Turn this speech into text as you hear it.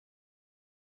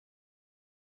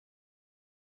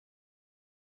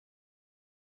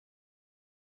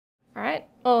All right,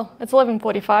 well, it's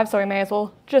 11:45, so we may as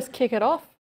well just kick it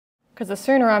off, because the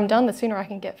sooner I'm done, the sooner I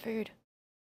can get food.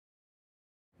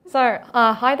 So,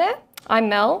 hi there, I'm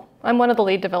Mel. I'm one of the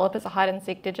lead developers at Hide and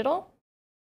Seek Digital.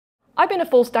 I've been a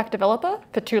full stack developer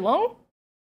for too long,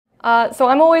 so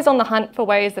I'm always on the hunt for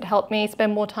ways that help me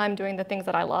spend more time doing the things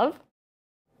that I love,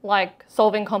 like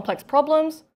solving complex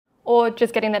problems, or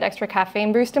just getting that extra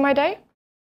caffeine boost in my day.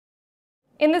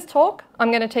 In this talk, I'm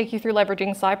going to take you through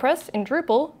leveraging Cypress in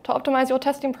Drupal to optimize your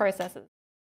testing processes,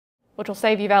 which will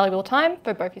save you valuable time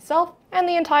for both yourself and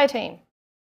the entire team.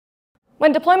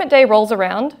 When deployment day rolls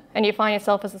around and you find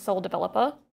yourself as a sole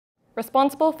developer,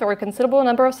 responsible for a considerable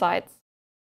number of sites,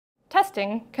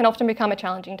 testing can often become a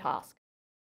challenging task.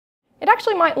 It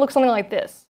actually might look something like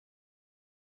this.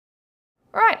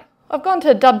 All right, I've gone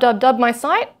to www my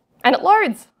site and it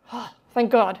loads. Oh, thank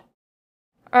God.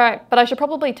 All right, but I should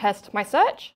probably test my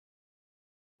search.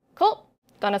 Cool,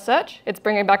 done a search, it's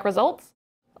bringing back results.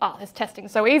 Oh, this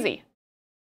testing's so easy.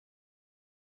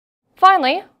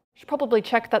 Finally, I should probably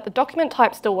check that the document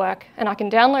types still work and I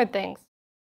can download things.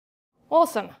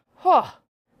 Awesome, oh,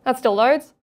 that still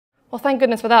loads. Well, thank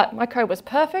goodness for that, my code was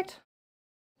perfect.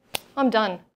 I'm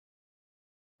done.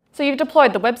 So you've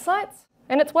deployed the websites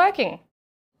and it's working.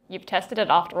 You've tested it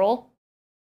after all.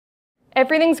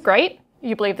 Everything's great,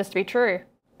 you believe this to be true.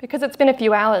 Because it's been a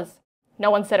few hours, no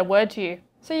one said a word to you,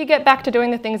 so you get back to doing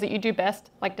the things that you do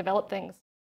best, like develop things.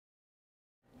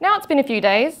 Now it's been a few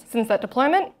days since that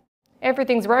deployment,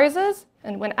 everything's roses,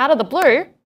 and when out of the blue,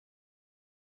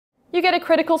 you get a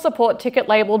critical support ticket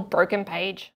labelled broken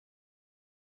page.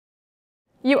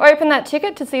 You open that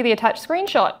ticket to see the attached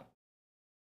screenshot.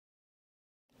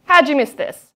 How'd you miss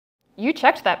this? You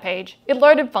checked that page, it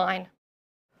loaded fine.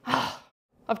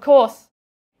 Of course.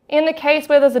 In the case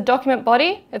where there's a document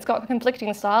body, it's got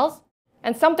conflicting styles,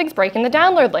 and something's breaking the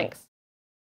download links.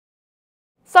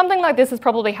 Something like this has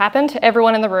probably happened to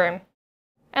everyone in the room.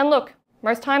 And look,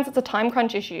 most times it's a time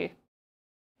crunch issue.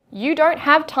 You don't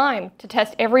have time to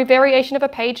test every variation of a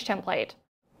page template,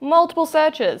 multiple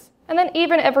searches, and then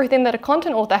even everything that a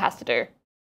content author has to do.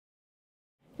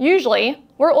 Usually,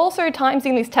 we're also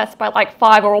timesing these tests by like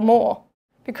 5 or more,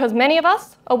 because many of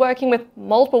us are working with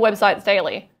multiple websites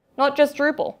daily, not just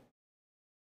Drupal.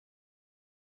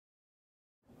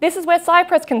 This is where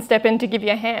Cypress can step in to give you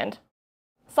a hand.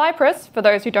 Cypress, for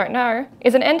those who don't know,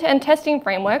 is an end-to-end testing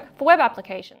framework for web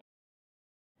applications.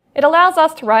 It allows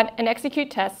us to write and execute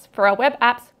tests for our web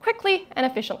apps quickly and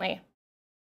efficiently.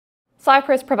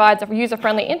 Cypress provides a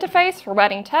user-friendly interface for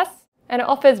writing tests, and it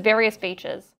offers various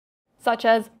features, such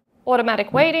as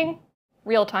automatic waiting,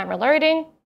 real-time reloading,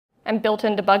 and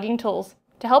built-in debugging tools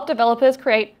to help developers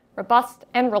create robust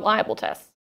and reliable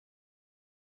tests.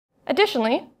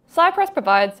 Additionally, Cypress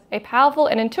provides a powerful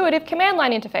and intuitive command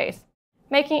line interface,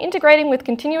 making integrating with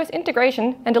continuous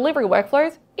integration and delivery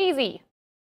workflows easy.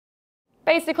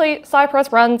 Basically,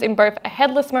 Cypress runs in both a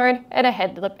headless mode and a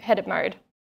headed mode.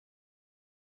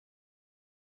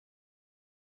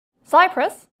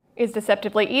 Cypress is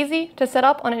deceptively easy to set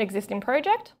up on an existing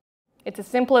project. It's as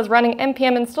simple as running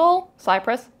npm install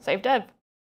cypress save dev.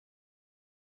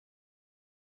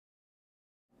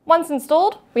 Once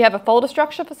installed, we have a folder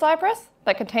structure for Cypress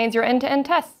that contains your end-to-end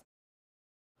tests.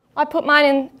 I put mine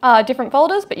in different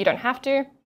folders, but you don't have to.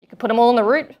 You can put them all in the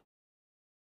root.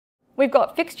 We've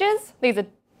got fixtures. These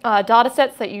are data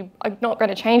sets that you are not going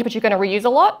to change, but you're going to reuse a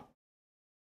lot.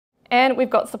 And we've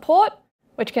got support,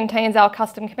 which contains our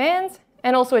custom commands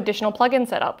and also additional plugin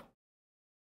setup.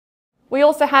 We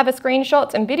also have a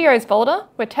screenshots and videos folder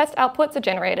where test outputs are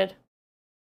generated.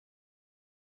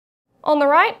 On the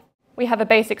right, we have a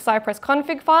basic Cypress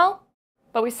config file,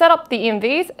 but we set up the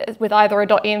envs with either a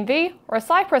 .env or a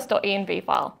cypress.env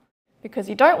file, because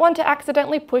you don't want to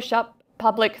accidentally push up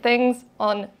public things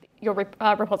on your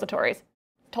repositories.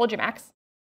 Told you, Max.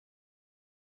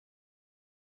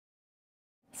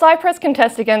 Cypress can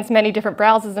test against many different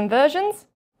browsers and versions.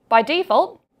 By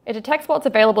default, it detects what's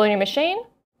available in your machine,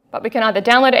 but we can either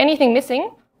download anything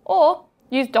missing or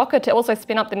use Docker to also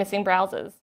spin up the missing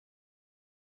browsers.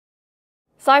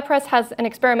 Cypress has an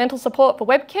experimental support for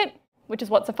WebKit, which is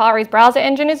what Safari's browser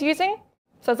engine is using,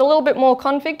 so it's a little bit more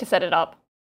config to set it up.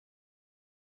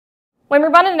 When we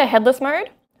run it in a headless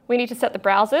mode, we need to set the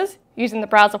browsers using the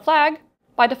browser flag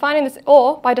by defining this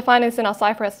in our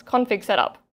Cypress config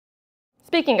setup.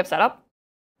 Speaking of setup,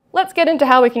 let's get into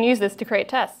how we can use this to create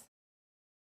tests.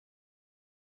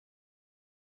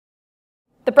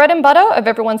 The bread and butter of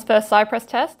everyone's first Cypress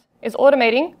test is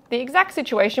automating the exact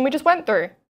situation we just went through.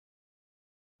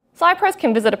 Cypress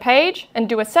can visit a page and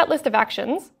do a set list of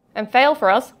actions and fail for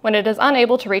us when it is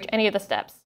unable to reach any of the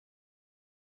steps.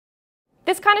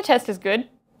 This kind of test is good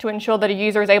to ensure that a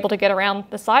user is able to get around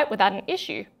the site without an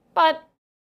issue. But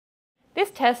this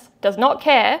test does not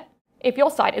care if your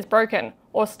site is broken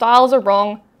or styles are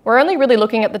wrong. We're only really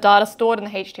looking at the data stored in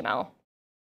the HTML.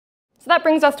 So that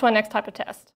brings us to our next type of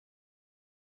test.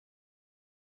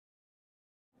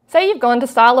 Say you've gone to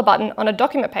style a button on a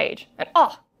document page and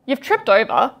you've tripped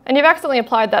over and you've accidentally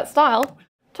applied that style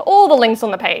to all the links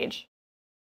on the page.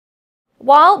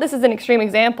 While this is an extreme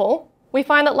example, we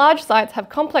find that large sites have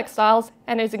complex styles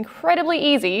and it is incredibly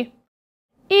easy,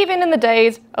 even in the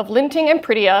days of linting and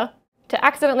prettier, to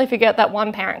accidentally forget that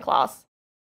one parent class.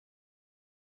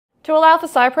 To allow for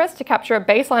Cypress to capture a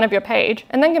baseline of your page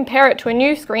and then compare it to a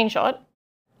new screenshot,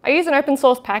 I use an open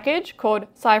source package called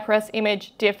Cypress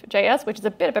Image Diff.js, which is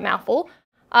a bit of a mouthful,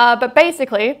 but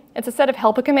basically it's a set of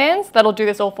helper commands that'll do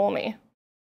this all for me.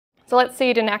 So let's see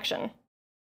it in action.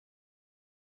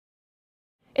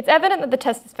 It's evident that the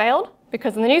test has failed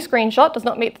because the new screenshot does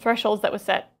not meet the thresholds that were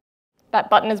set. That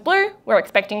button is blue, we're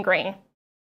expecting green.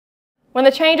 When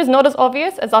the change is not as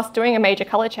obvious as us doing a major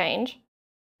color change,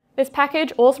 this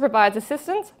package also provides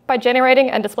assistance by generating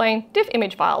and displaying diff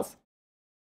image files.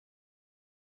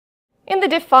 In the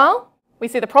diff file, we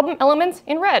see the problem elements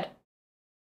in red.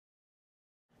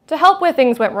 To help where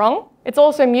things went wrong, it's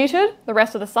also muted the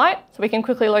rest of the site so we can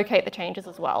quickly locate the changes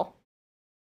as well.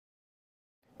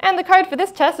 And the code for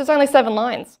this test is only 7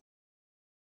 lines.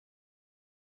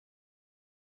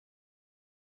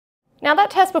 Now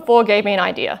that test before gave me an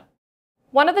idea.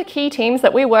 One of the key teams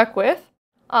that we work with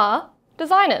are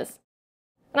designers.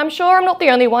 And I'm sure I'm not the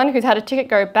only one who's had a ticket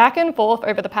go back and forth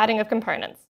over the padding of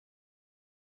components.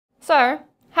 So,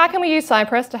 how can we use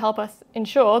Cypress to help us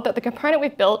ensure that the component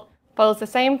we've built follows the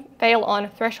same fail-on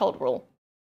threshold rule?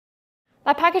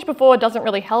 That package before doesn't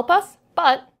really help us,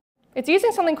 but it's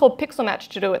using something called pixel match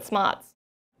to do its smarts.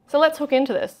 So let's hook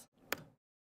into this.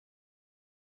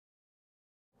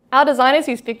 Our designers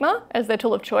use Figma as their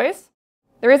tool of choice.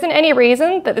 There isn't any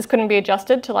reason that this couldn't be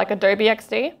adjusted to like Adobe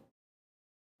XD.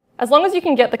 As long as you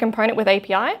can get the component with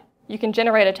API, you can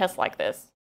generate a test like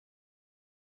this.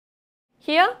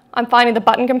 Here, I'm finding the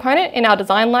button component in our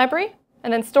design library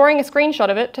and then storing a screenshot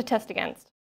of it to test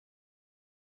against.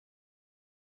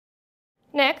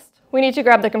 Next, we need to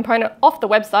grab the component off the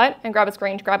website and grab a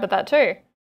screen grab of that too.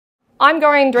 I'm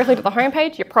going directly to the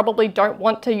homepage. You probably don't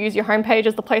want to use your homepage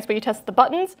as the place where you test the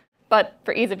buttons, but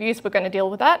for ease of use, we're going to deal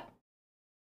with that.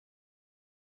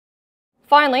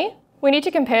 Finally, we need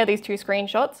to compare these two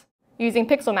screenshots using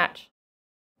pixel match.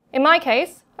 In my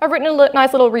case, I've written a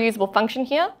nice little reusable function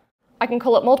here. I can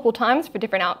call it multiple times for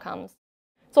different outcomes.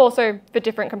 It's also for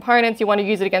different components. You want to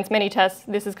use it against many tests.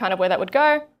 This is kind of where that would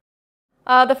go.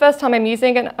 The first time I'm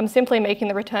using it, I'm simply making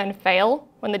the return fail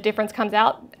when the difference comes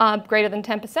out greater than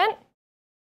 10%.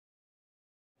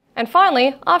 And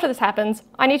finally, after this happens,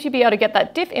 I need to be able to get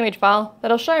that diff image file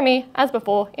that'll show me, as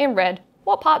before, in red,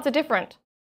 what parts are different.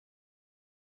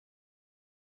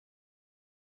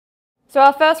 So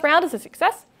our first round is a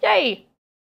success, yay!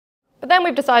 But then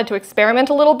we've decided to experiment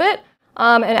a little bit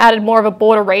and added more of a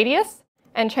border radius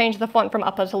and changed the font from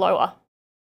upper to lower.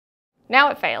 Now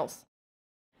it fails.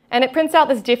 And it prints out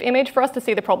this diff image for us to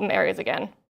see the problem areas again.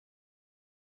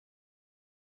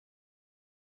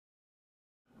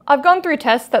 I've gone through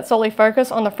tests that solely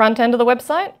focus on the front end of the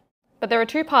website, but there are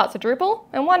 2 parts of Drupal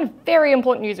and one very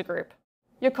important user group,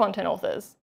 your content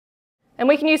authors. And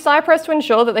we can use Cypress to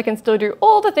ensure that they can still do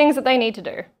all the things that they need to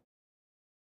do.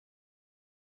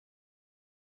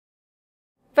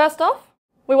 First off,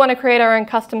 we want to create our own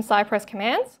custom Cypress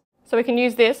commands, so we can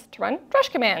use this to run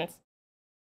drush commands.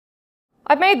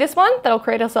 I've made this one that'll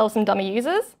create ourselves some dummy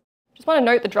users. Just want to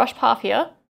note the drush path here,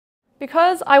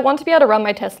 because I want to be able to run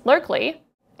my tests locally,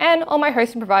 and on my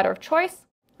hosting provider of choice,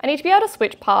 I need to be able to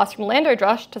switch paths from Lando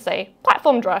Drush to, say,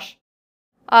 Platform Drush.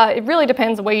 It really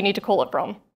depends on where you need to call it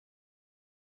from.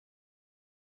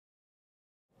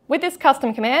 With this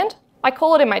custom command, I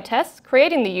call it in my tests,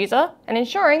 creating the user and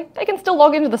ensuring they can still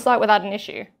log into the site without an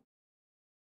issue.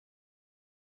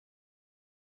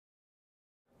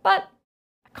 But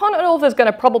a content author is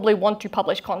going to probably want to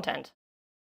publish content.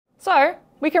 So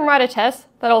we can write a test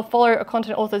that will follow a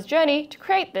content author's journey to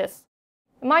create this.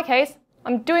 In my case,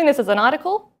 I'm doing this as an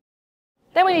article.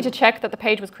 Then we need to check that the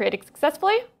page was created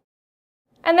successfully.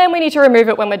 And then we need to remove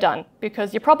it when we're done,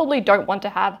 because you probably don't want to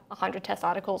have 100 test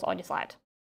articles on your site.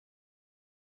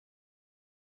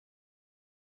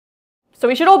 So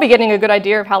we should all be getting a good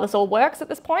idea of how this all works at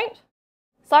this point.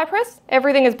 Cypress,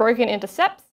 everything is broken into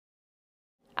steps.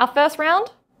 Our first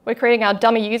round, we're creating our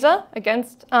dummy user again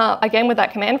with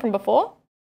that command from before,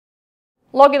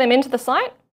 logging them into the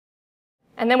site,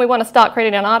 and then we want to start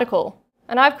creating an article.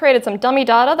 And I've created some dummy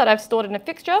data that I've stored in a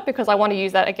fixture because I want to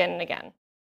use that again and again.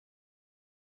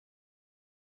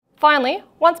 Finally,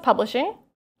 once publishing,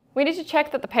 we need to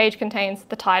check that the page contains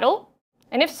the title,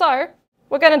 and if so,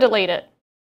 we're going to delete it.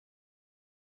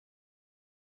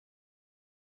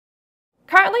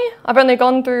 Currently, I've only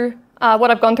gone through, what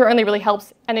I've gone through only really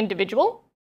helps an individual.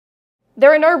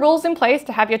 There are no rules in place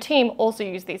to have your team also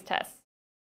use these tests.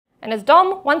 And as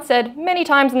Dom once said many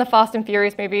times in the Fast and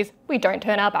Furious movies, we don't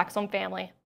turn our backs on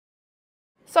family.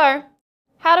 So,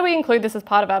 how do we include this as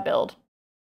part of our build?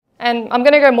 And I'm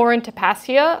going to go more into PAS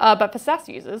here, but for SAS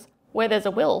users, where there's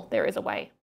a will, there is a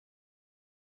way.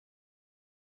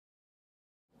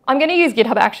 I'm going to use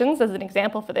GitHub Actions as an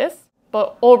example for this,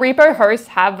 but all repo hosts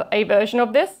have a version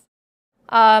of this.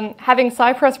 Having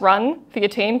Cypress run for your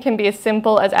team can be as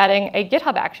simple as adding a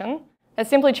GitHub action that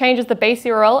simply changes the base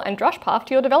URL and drush path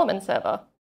to your development server.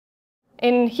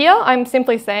 In here, I'm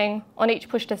simply saying, on each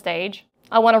push to stage,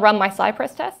 I want to run my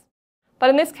Cypress test. But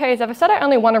in this case, if I said I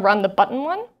only want to run the button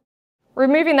one,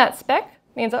 removing that spec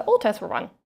means that all tests will run.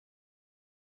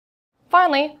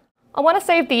 Finally, I want to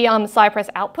save the Cypress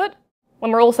output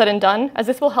when we're all said and done, as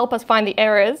this will help us find the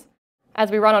errors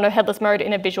as we run on a headless mode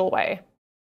in a visual way.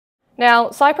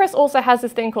 Now, Cypress also has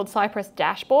this thing called Cypress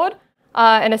Dashboard,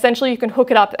 and essentially you can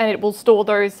hook it up and it will store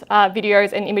those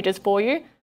videos and images for you.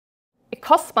 It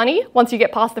costs money once you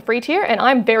get past the free tier, and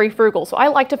I'm very frugal, so I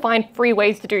like to find free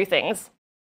ways to do things.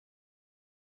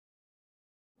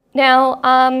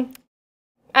 Now,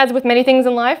 as with many things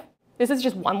in life, this is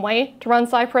just one way to run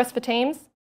Cypress for teams.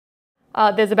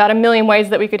 There's about 1 million ways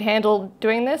that we could handle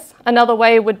doing this. Another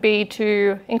way would be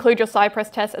to include your Cypress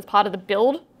tests as part of the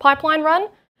build pipeline run,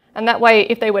 and that way,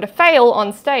 if they were to fail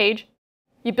on stage,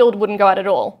 your build wouldn't go out at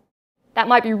all. That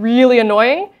might be really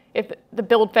annoying if the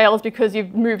build fails because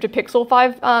you've moved a pixel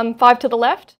 5 to the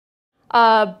left,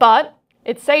 but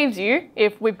it saves you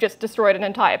if we've just destroyed an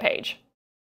entire page.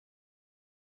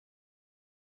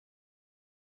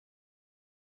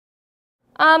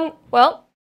 Well,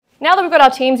 now that we've got our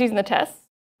teams using the tests,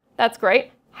 that's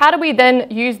great. How do we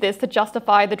then use this to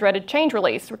justify the dreaded change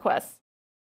release requests?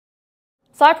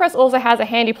 Cypress also has a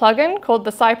handy plugin called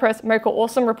the Cypress Mocha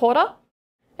Awesome Reporter,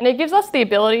 and it gives us the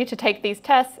ability to take these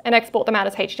tests and export them out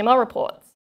as HTML reports.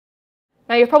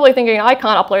 Now you're probably thinking, I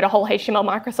can't upload a whole HTML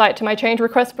microsite to my change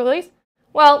request release.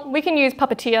 Well, we can use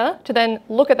Puppeteer to then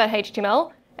look at that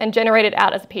HTML and generate it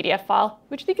out as a PDF file,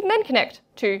 which you can then connect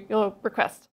to your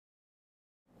request.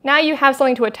 Now you have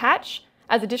something to attach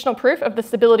as additional proof of the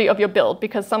stability of your build,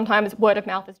 because sometimes word of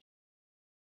mouth is...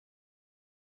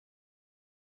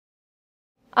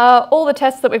 all the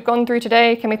tests that we've gone through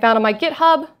today can be found on my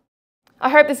GitHub. I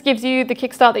hope this gives you the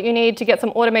kickstart that you need to get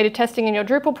some automated testing in your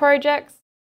Drupal projects.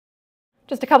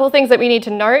 Just a couple of things that we need to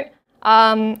note.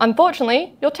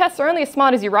 Unfortunately, your tests are only as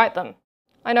smart as you write them.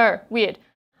 I know, weird.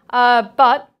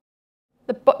 But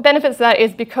the benefits of that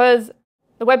is because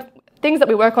the things that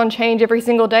we work on change every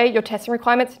single day, your testing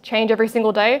requirements change every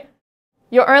single day.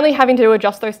 You're only having to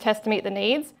adjust those tests to meet the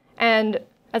needs. And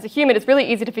as a human, it's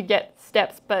really easy to forget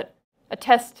steps, but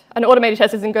an automated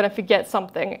test isn't going to forget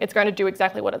something. It's going to do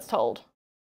exactly what it's told.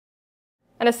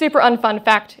 And a super unfun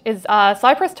fact is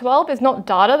Cypress 12 is not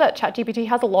data that ChatGPT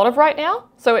has a lot of right now,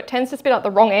 so it tends to spit out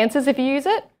the wrong answers if you use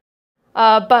it.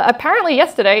 But apparently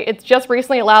yesterday, it's just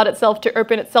recently allowed itself to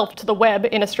open itself to the web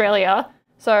in Australia,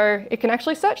 so it can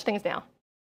actually search things now.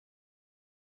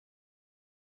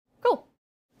 Cool.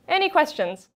 Any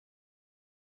questions?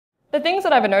 The things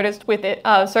that I've noticed with it,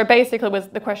 so basically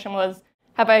the question was,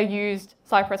 have I used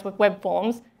Cypress with web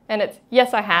forms? And it's,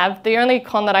 yes, I have. The only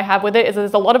con that I have with it is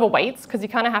there's a lot of awaits, because you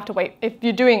kind of have to wait. If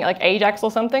you're doing like Ajax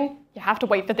or something, you have to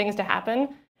wait for things to happen.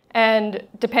 And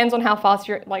depends on how fast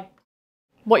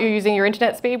what you're using your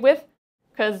internet speed with.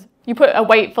 Because you put a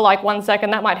wait for like 1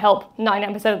 second, that might help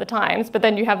 99% of the times, but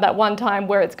then you have that one time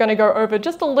where it's going to go over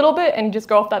just a little bit and just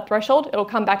go off that threshold, it'll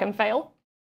come back and fail.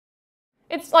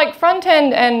 It's like front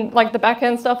end and like the back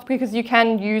end stuff, because you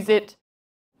can use it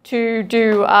to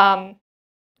do,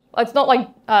 it's not like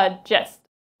Jest,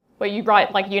 where you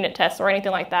write like unit tests or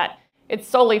anything like that. It's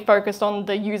solely focused on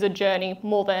the user journey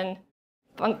more than,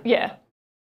 yeah.